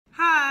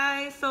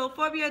so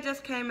Phobia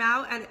just came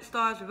out and it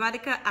stars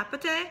Radhika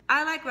Apte.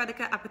 I like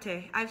Radhika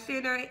Apte. I've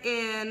seen her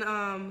in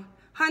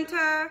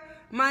Hunter,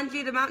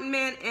 Manji the Mountain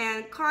Man,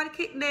 and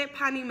Kartikne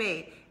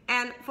Panime.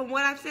 And from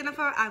what I've seen of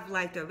her, I've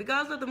liked her.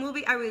 Regardless of the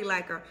movie, I really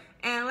like her.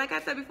 And like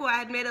I said before, I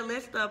had made a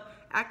list of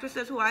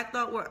actresses who I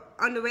thought were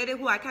underrated,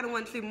 who I kind of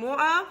want to see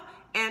more of,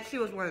 and she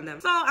was one of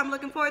them. So I'm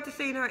looking forward to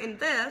seeing her in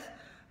this,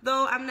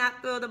 though I'm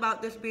not thrilled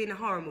about this being a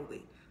horror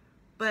movie.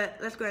 But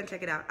let's go ahead and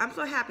check it out. I'm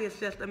so happy it's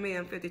just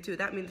 1,052,000.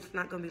 That means it's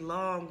not going to be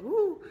long.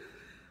 Woo!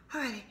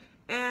 Alrighty,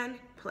 and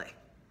play.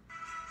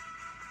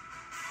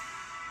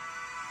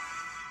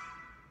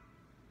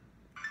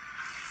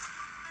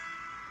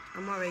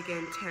 I'm already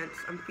getting tense.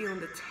 I'm feeling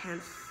the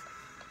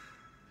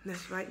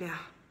tenseness right now.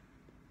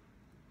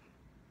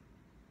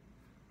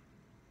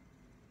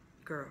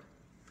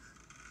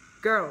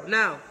 Girl,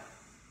 no.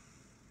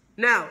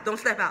 No, don't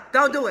step out.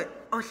 Don't do it.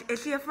 Oh,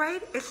 is she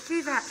afraid?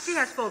 She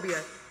has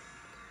phobia.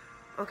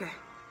 Okay.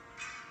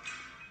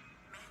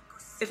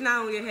 It's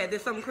not on your head.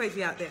 There's something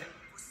crazy out there.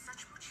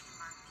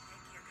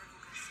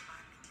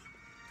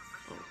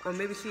 Oh, or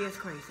maybe she is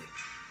crazy.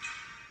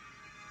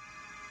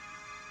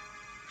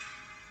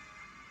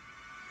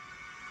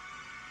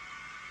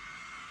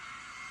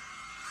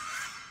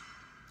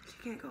 She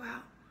can't go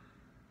out.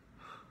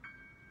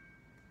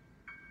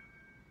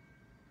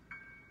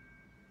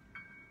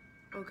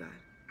 Oh God.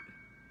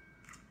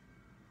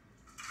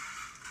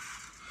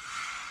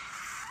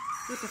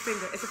 It's a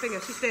finger. It's a finger.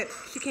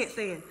 She can't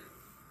stay in.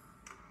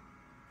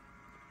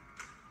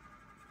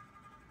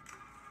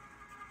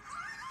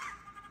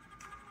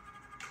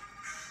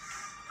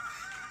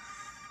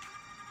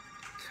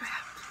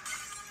 Trapped.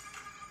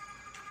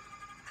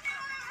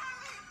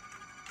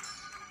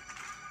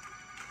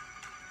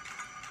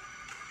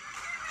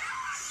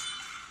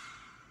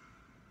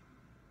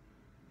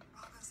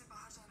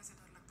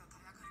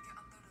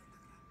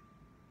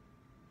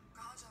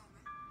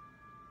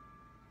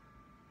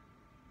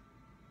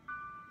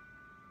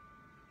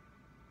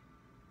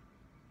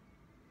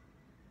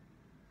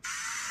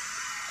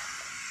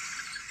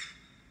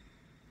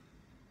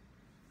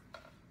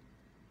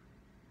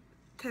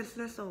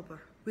 Tenseness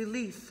over.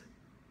 Release.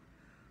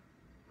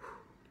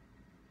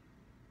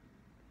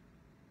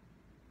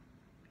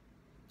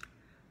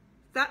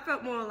 That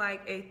felt more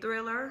like a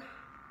thriller.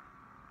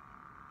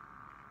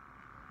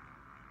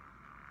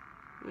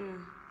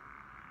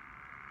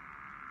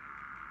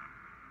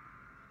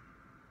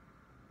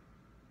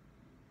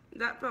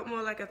 That felt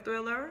more like a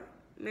thriller,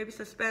 maybe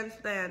suspense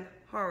than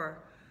horror.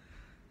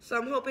 So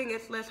I'm hoping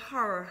it's less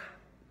horror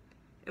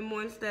and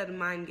more instead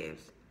mind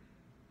games.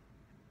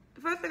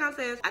 The first thing I'll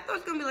say is, I thought it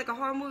was going to be like a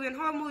horror movie. In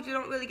horror movies, you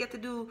don't really get to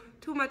do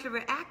too much of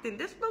her acting.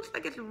 This looks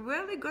like it's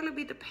really going to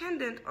be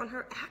dependent on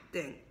her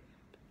acting.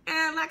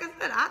 And like I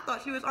said, I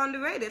thought she was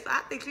underrated, so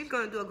I think she's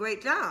going to do a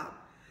great job.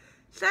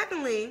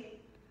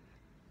 Secondly,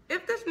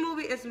 if this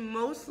movie is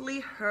mostly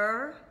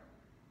her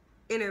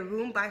in a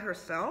room by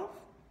herself,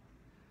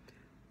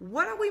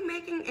 what are we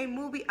making a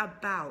movie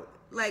about?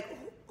 Like,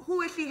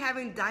 who is she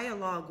having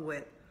dialogue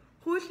with?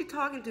 Who is she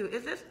talking to?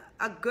 Is this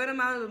a good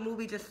amount of the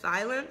movie just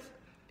silence?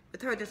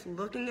 With her just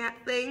looking at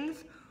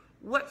things?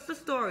 What's the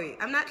story?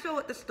 I'm not sure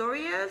what the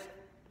story is.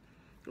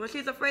 Well,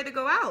 she's afraid to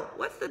go out.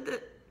 What's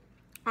the,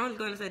 I was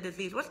going to say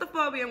disease. What's the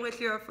phobia in which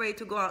you're afraid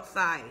to go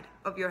outside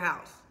of your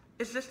house?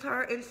 Is just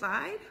her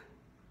inside?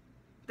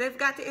 They've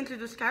got to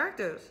introduce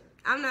characters.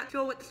 I'm not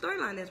sure what the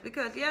storyline is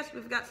because, yes,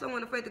 we've got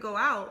someone afraid to go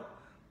out,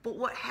 but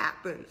what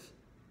happens?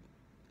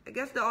 I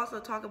guess they'll also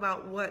talk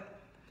about what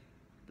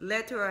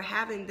led to her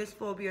having this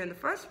phobia in the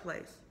first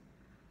place.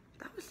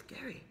 That was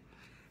scary.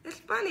 It's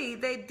funny,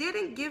 they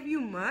didn't give you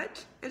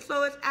much, and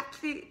so it's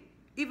actually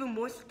even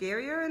more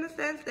scarier in a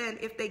sense than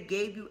if they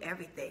gave you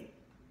everything.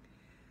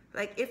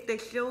 Like if they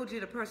showed you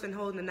the person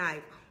holding the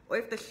knife, or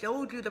if they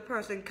showed you the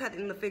person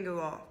cutting the finger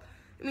off.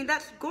 I mean,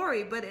 that's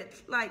gory, but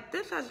it's like,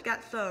 this has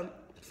got some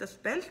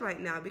suspense right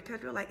now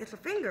because you're like, it's a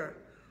finger.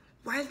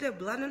 Why is there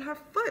blood on her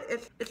foot?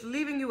 It's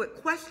leaving you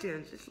with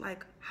questions. It's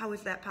like, how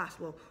is that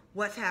possible?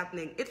 What's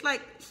happening? It's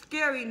like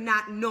scary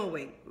not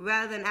knowing,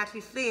 rather than actually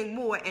seeing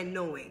more and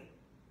knowing.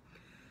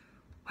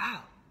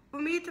 Wow.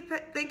 For me,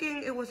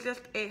 thinking it was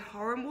just a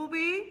horror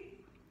movie,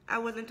 I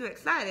wasn't too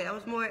excited. I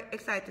was more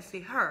excited to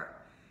see her.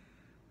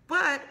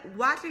 But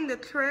watching the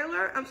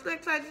trailer, I'm still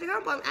excited to see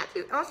her, but I'm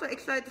actually also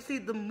excited to see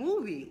the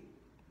movie.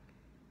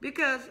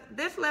 Because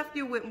this left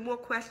you with more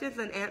questions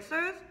than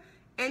answers,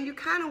 and you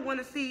kind of want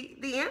to see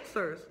the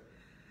answers.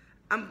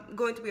 I'm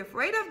going to be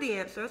afraid of the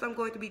answers. I'm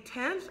going to be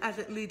tense as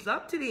it leads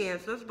up to the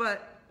answers,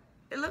 but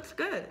it looks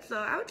good. So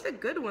I would say a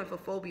good one for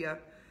Phobia.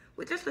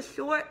 With just a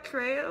short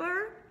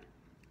trailer,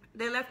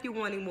 they left you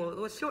wanting more. It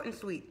was short and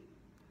sweet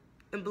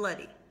and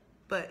bloody.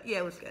 But yeah,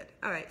 it was good.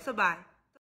 All right, so bye.